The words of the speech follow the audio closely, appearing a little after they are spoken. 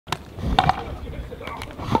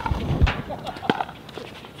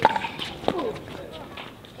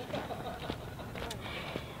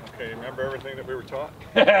remember everything that we were taught?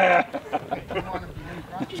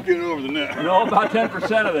 Just get it over the net. No, about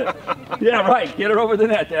 10% of it. Yeah, right. Get it over the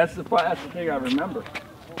net. That's the thing I remember.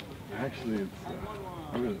 Actually, it's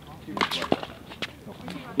really.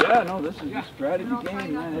 Yeah, no, this is a strategy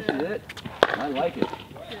game, man. This is it. I like it.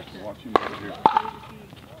 Watching over here.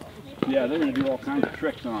 Yeah, they're going to do all kinds of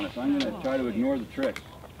tricks on us. I'm going to try to ignore the tricks.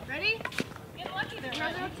 Ready? Get lucky there.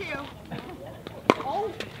 0-2.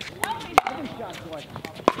 Oh, shot twice.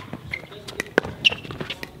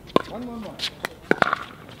 1-1-1.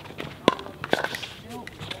 You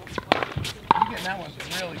getting that one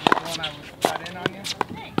really good. The one I got in on you?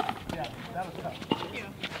 Yeah, that was tough. Thank you.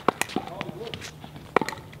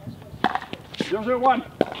 0-1.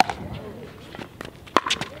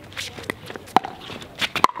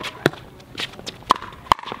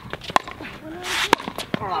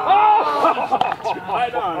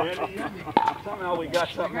 Right on, Andy. Somehow we got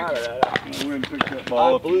something out of that. I went and picked that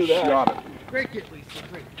ball up and shot it. Great get, Lisa.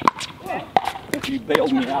 Great. You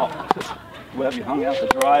bailed me out. We'll have you hung out to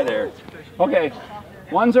dry there. Okay,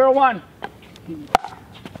 1-0-1.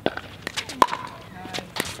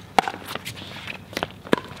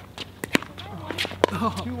 Oh.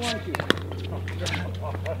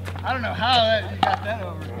 2-1-2. I don't know how you got that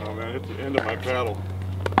over. Oh man, it's the end of my paddle.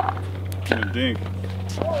 In a dink.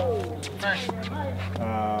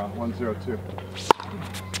 1-0-2.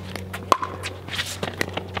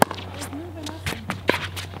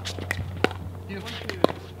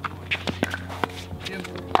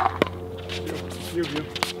 You.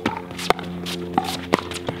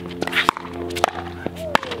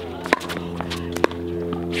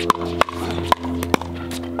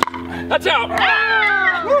 That's out!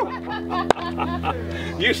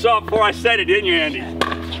 You saw it before I said it, didn't you, Andy?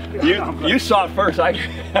 You saw it first. I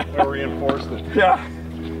reinforced it. Yeah.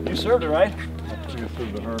 You served it, right? I think I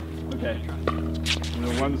served to her. Okay.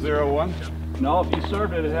 1-0-1? No, if you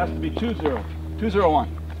served it, it has to be 2-0. 2-0-1.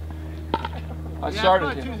 I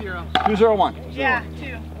started it. 2-0. 2-0-1. Yeah,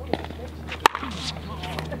 2.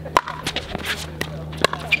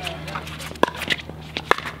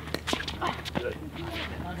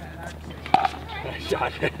 Nice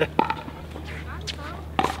shot.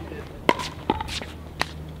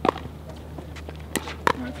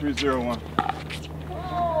 3-0-1.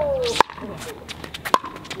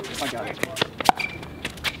 I got it.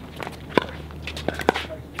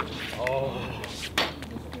 Oh.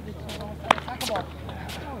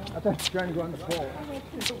 I thought you were trying to go on the pole.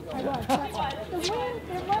 The wind,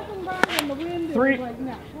 it wasn't bad and the wind was Three. like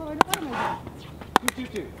that. Well, what am I doing?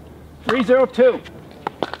 2-2-2. 3-0-2.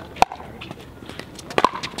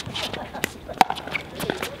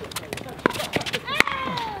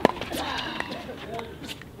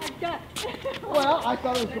 Well, I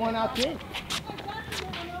thought it was going out too.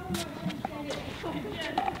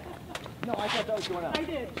 No, I thought that was going out. I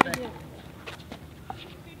did.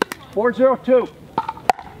 4-0-2.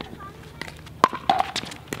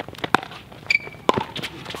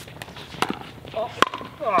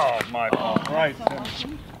 Oh, my ball. Right. I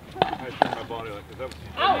turned my body like this.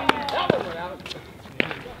 That one went out.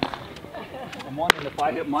 I'm wondering if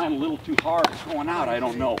I hit mine a little too hard. It's going out. I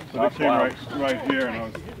don't know. So it came right here, and I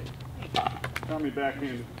was coming me back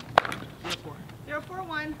in.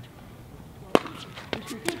 0-4-1.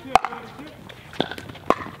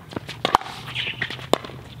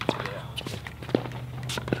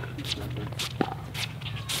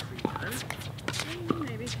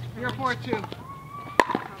 Maybe. 0-4-2.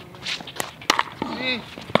 Me.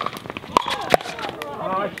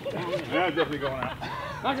 Yeah, definitely going out.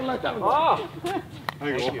 Not gonna let that one go. Oh,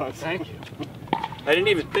 I think it was. thank you. I didn't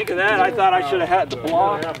even think of that. I thought I should have had the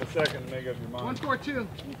block. Half a second to make up your mind. 1-4-2.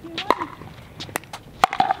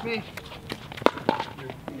 Me.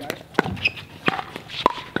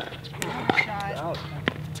 Shot.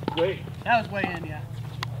 Wait. That was way in, yeah.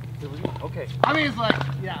 Okay. I mean, it's like,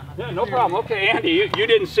 yeah. Yeah, no problem. Okay, Andy, you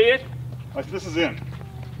didn't see it? This is in.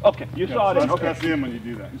 Okay, you saw it in. Okay. That's in when you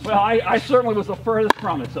do that. Well, I certainly was the furthest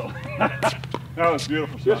from it, so. That was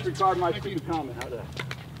beautiful stuff. Disregard my stupid comment. How's that?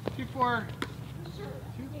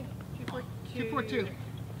 2-4-2.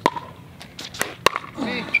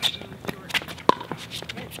 Me.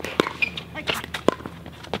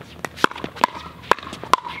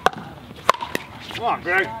 Come on,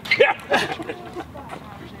 Greg. Yeah.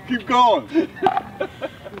 Keep going.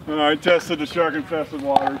 All right, tested the shark-infested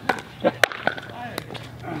waters.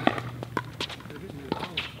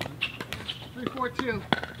 3-4-2.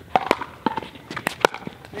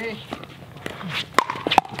 Me.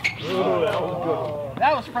 Oh, that was good.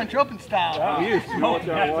 That was French Open style. You know what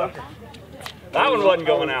that was? That one wasn't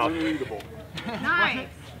going out. Nice.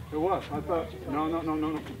 It was. I thought,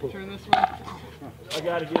 no. Turn this way. I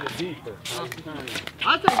got to get it deeper.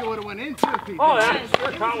 I think it would have went in too if he Oh, did.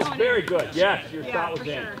 your shot was very good. Yes, your shot was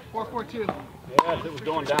in. 4-4-2. Yes, it was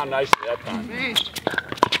going down nicely that time. Me.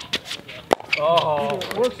 Oh. Either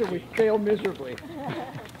it works or we fail miserably. So,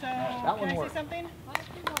 That one can I worked. say something?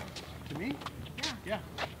 To me? Yeah.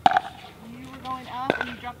 You were going up and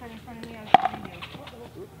you dropped that in front of me. I was behind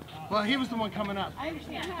you. Well, he was the one coming up. I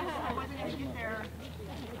understand. I wasn't going to get there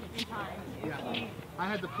in time. Yeah. I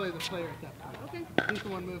had to play the player at that point. Okay. He's the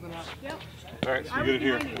one moving up. Yep. All right, so you get it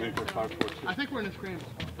here. I think we're 5-4-2. I think we're in a scramble.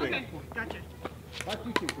 Okay. Gotcha.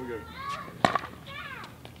 5-2-2. We're good.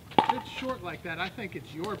 If it's short like that, I think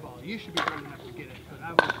it's your ball. You should be running up to get it, but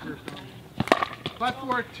I was first on.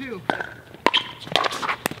 5-4-2.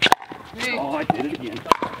 Hey. Oh, I did it again.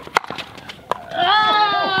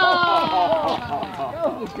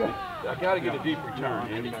 I got to get a deep return,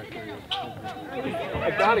 Andy.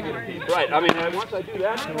 I got to get a deep right. I mean, once I do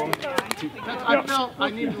that to him. I felt I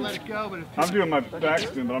need to let it go, but it's I'm doing my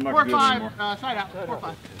backspin, but I'm not going to do it anymore. 4-5. Side out.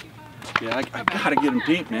 4-5. Yeah, I got to get him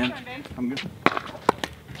deep, man. I'm good.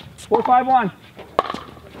 4-5-1.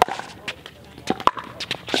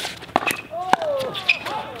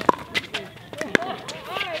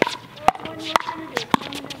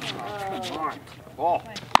 Ball.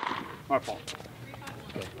 My fault.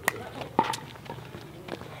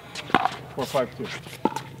 4-5-2.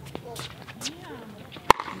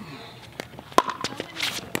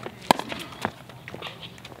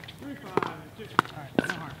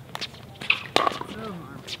 No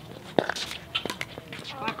harm.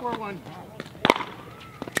 5-4-1.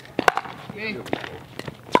 Me.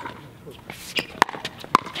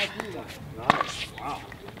 Nice. Wow.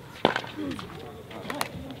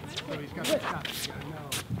 So he's got to stop. He's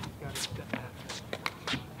got to step back.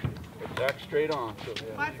 Back straight on. So,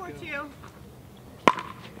 yeah. 5-4-2.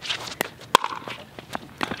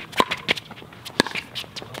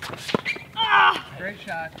 Great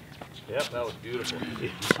shot. Yep, that was beautiful.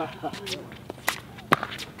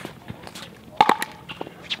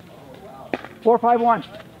 4-5-1.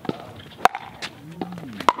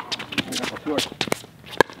 Yours.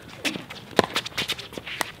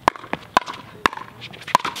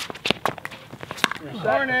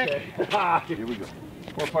 Hornick. Here we go.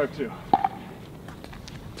 4-5-2.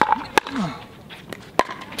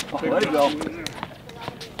 Oh, there you go.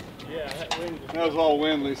 That was all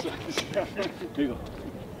wind, Lisa. Here you go.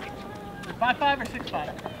 5-5 or 6-5?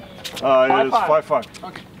 It is 5-5.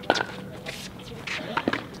 Okay.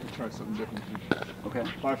 Let's try something different. Okay.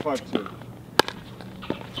 5-5-2.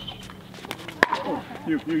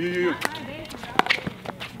 You.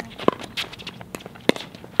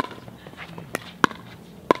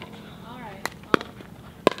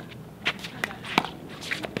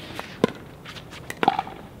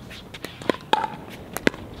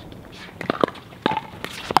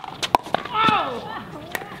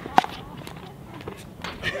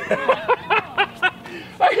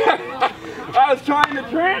 I was trying to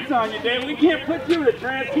trance on you, Dave. We can't put you in a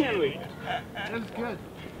trance, can we? That was good.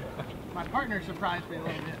 My partner surprised me a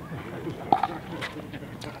little bit.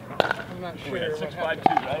 I'm not sure. We had 6-5-2,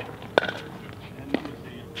 right?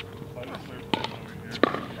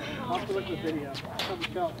 I'll have to look at the video.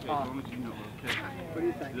 Something felt off. What do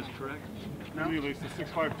you think? Is this correct? No, Lisa.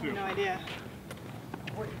 6-5-2. No idea.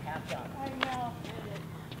 I know.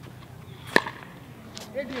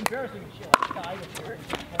 It'd be embarrassing if she died up here.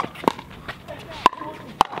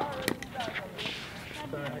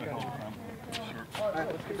 All right,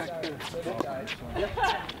 let's get back to this.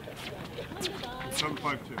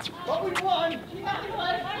 7-5-2. What we won?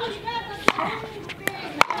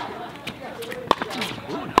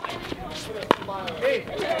 Hey.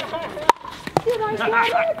 Did I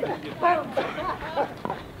slide it?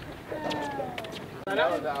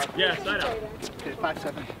 Yeah, side out. Okay,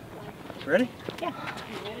 5-7. Ready? Yeah.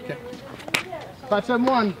 Okay.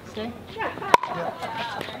 5-7-1. Stay. Yeah.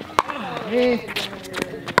 Me.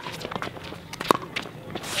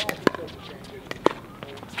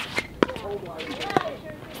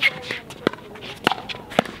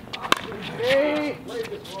 Hey.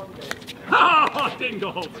 Oh,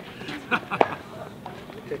 dingles.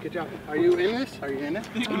 Okay, good job. Are you in this? Are you in it?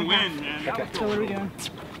 You can win, man. Okay. So what are we doing?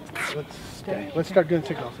 Let's start doing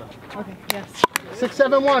signals though. Okay, yes.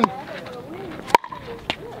 6-7-1.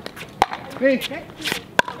 Me.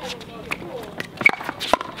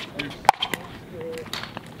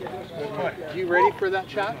 You ready for that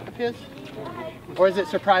shot of his? Or is it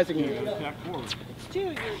surprising you?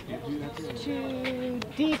 It's too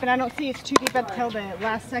deep, and I don't see it's too deep until the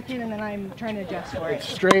last second, and then I'm trying to adjust for It's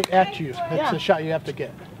it. straight at you. That's Yeah. the shot you have to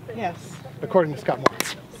get, Yes. according to Scott Moore.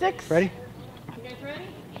 6. Ready? You guys ready?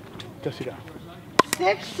 Go sit down.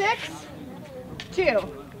 6, 6, 2.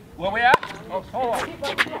 Where we at? Oh, hold on.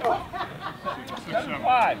 7,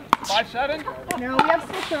 5. 5, 7? No, we have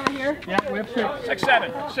 6 over here. Yeah, we have 6. 6,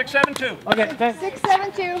 7. 6, 7, 2. Okay, thanks. 6,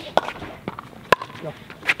 7, 2. Go.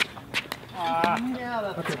 Yeah,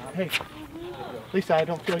 that's Okay, hey. Lisa, I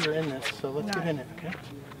don't feel you're in this, so let's get in it, okay?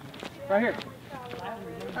 Right here.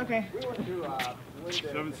 okay.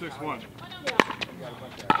 7, 6, 1.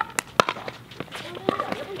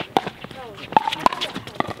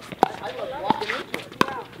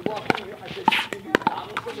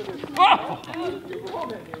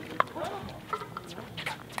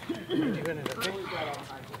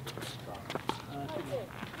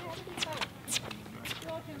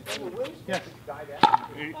 Yes.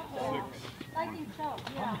 8, 6. I think so,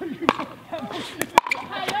 yeah.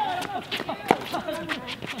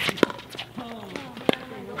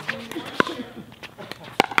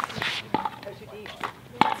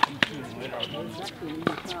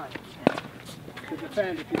 To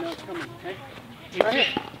defend if you know it's coming, okay?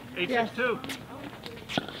 8, 6, 2.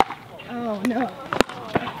 Oh, no.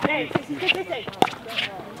 Hey, hey.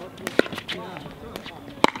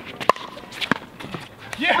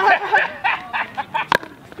 Let's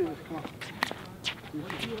do this, come on.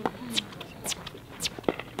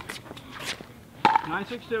 9,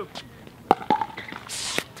 6, 2.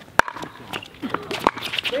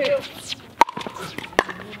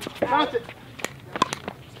 Bounce it.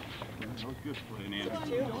 That was good play,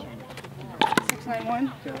 Nancy. 6, 9,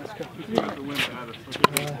 1. Okay, let's go. The wind at us.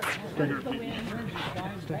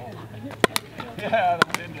 Yeah, the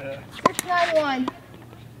wind. 6, 9, 1.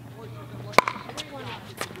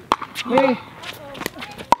 Hey.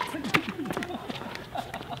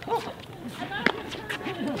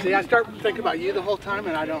 See, I start thinking about you the whole time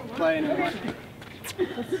and I don't play anymore.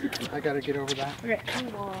 I gotta get over that. Okay.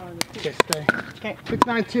 Okay, stay. Okay. 6,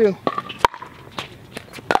 9, 2.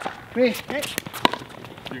 Me. Okay.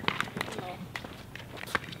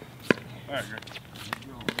 All right, great.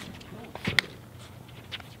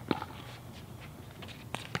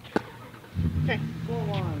 Okay.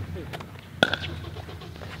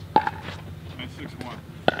 9, 6,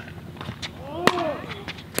 1.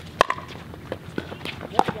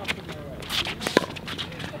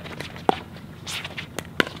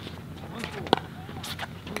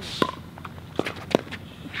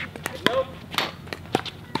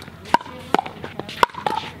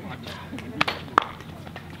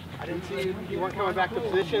 I didn't see you weren't coming back to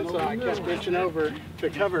position, so I kept reaching over to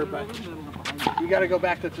cover, but you gotta go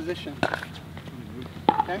back to position.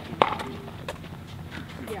 Okay?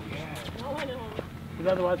 Yeah.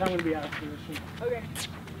 Because otherwise I'm gonna be out of position. Okay.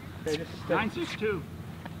 Okay, just stay. 9, 6, 2.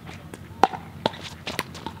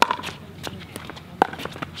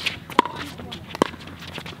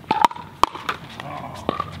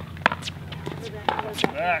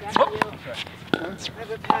 Back. I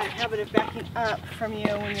have a bad habit of backing up from you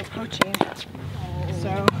when you're poaching.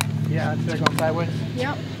 So, Yeah, instead of going sideways.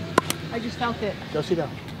 yep. I just felt it. Go sit down.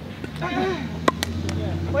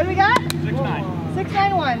 What do we got? 6, 9. 6,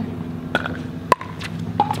 9, 1.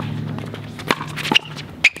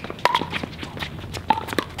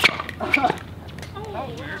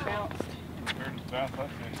 Oh, weird. Bounced. Where does bounce?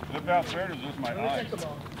 Let's see. Did it bounce there or is this my eyes?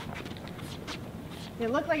 It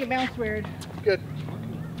looked like it bounced weird. Good.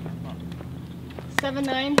 7,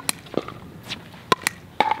 9.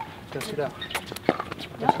 Go sit down.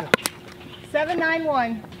 Go sit down. 7, 9,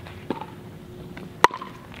 1.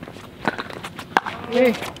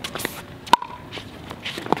 Hey.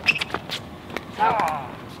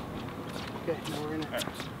 Okay, now we're in it.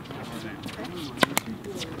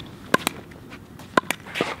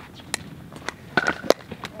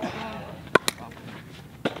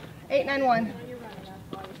 8, 9, 1.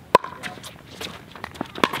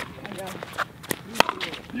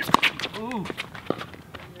 Ooh.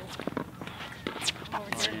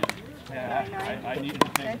 Yeah, I needed to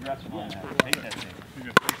take a rest on that. I hate that thing.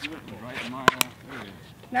 Right in my, there it is.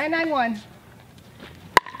 9, 9, 1.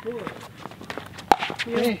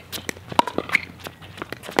 Hey.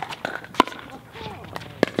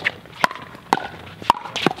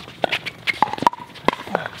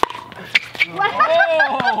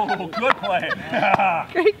 Oh, good play.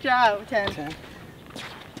 Great job. 10. 10.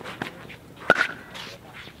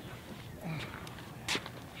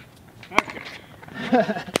 Okay.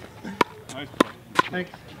 Nice play.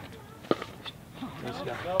 Thanks. Go sit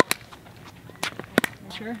down.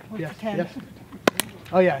 Sure? What's Yes, 10? yes.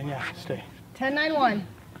 Oh yeah, yeah, stay. 10, 9, 1.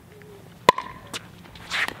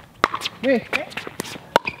 Me.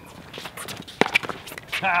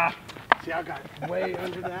 Ah, See, I got way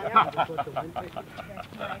under that.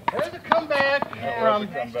 There's a comeback from,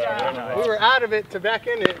 we were out of it to back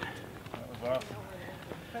in it. That was awesome.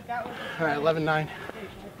 But that was All right, 11-9.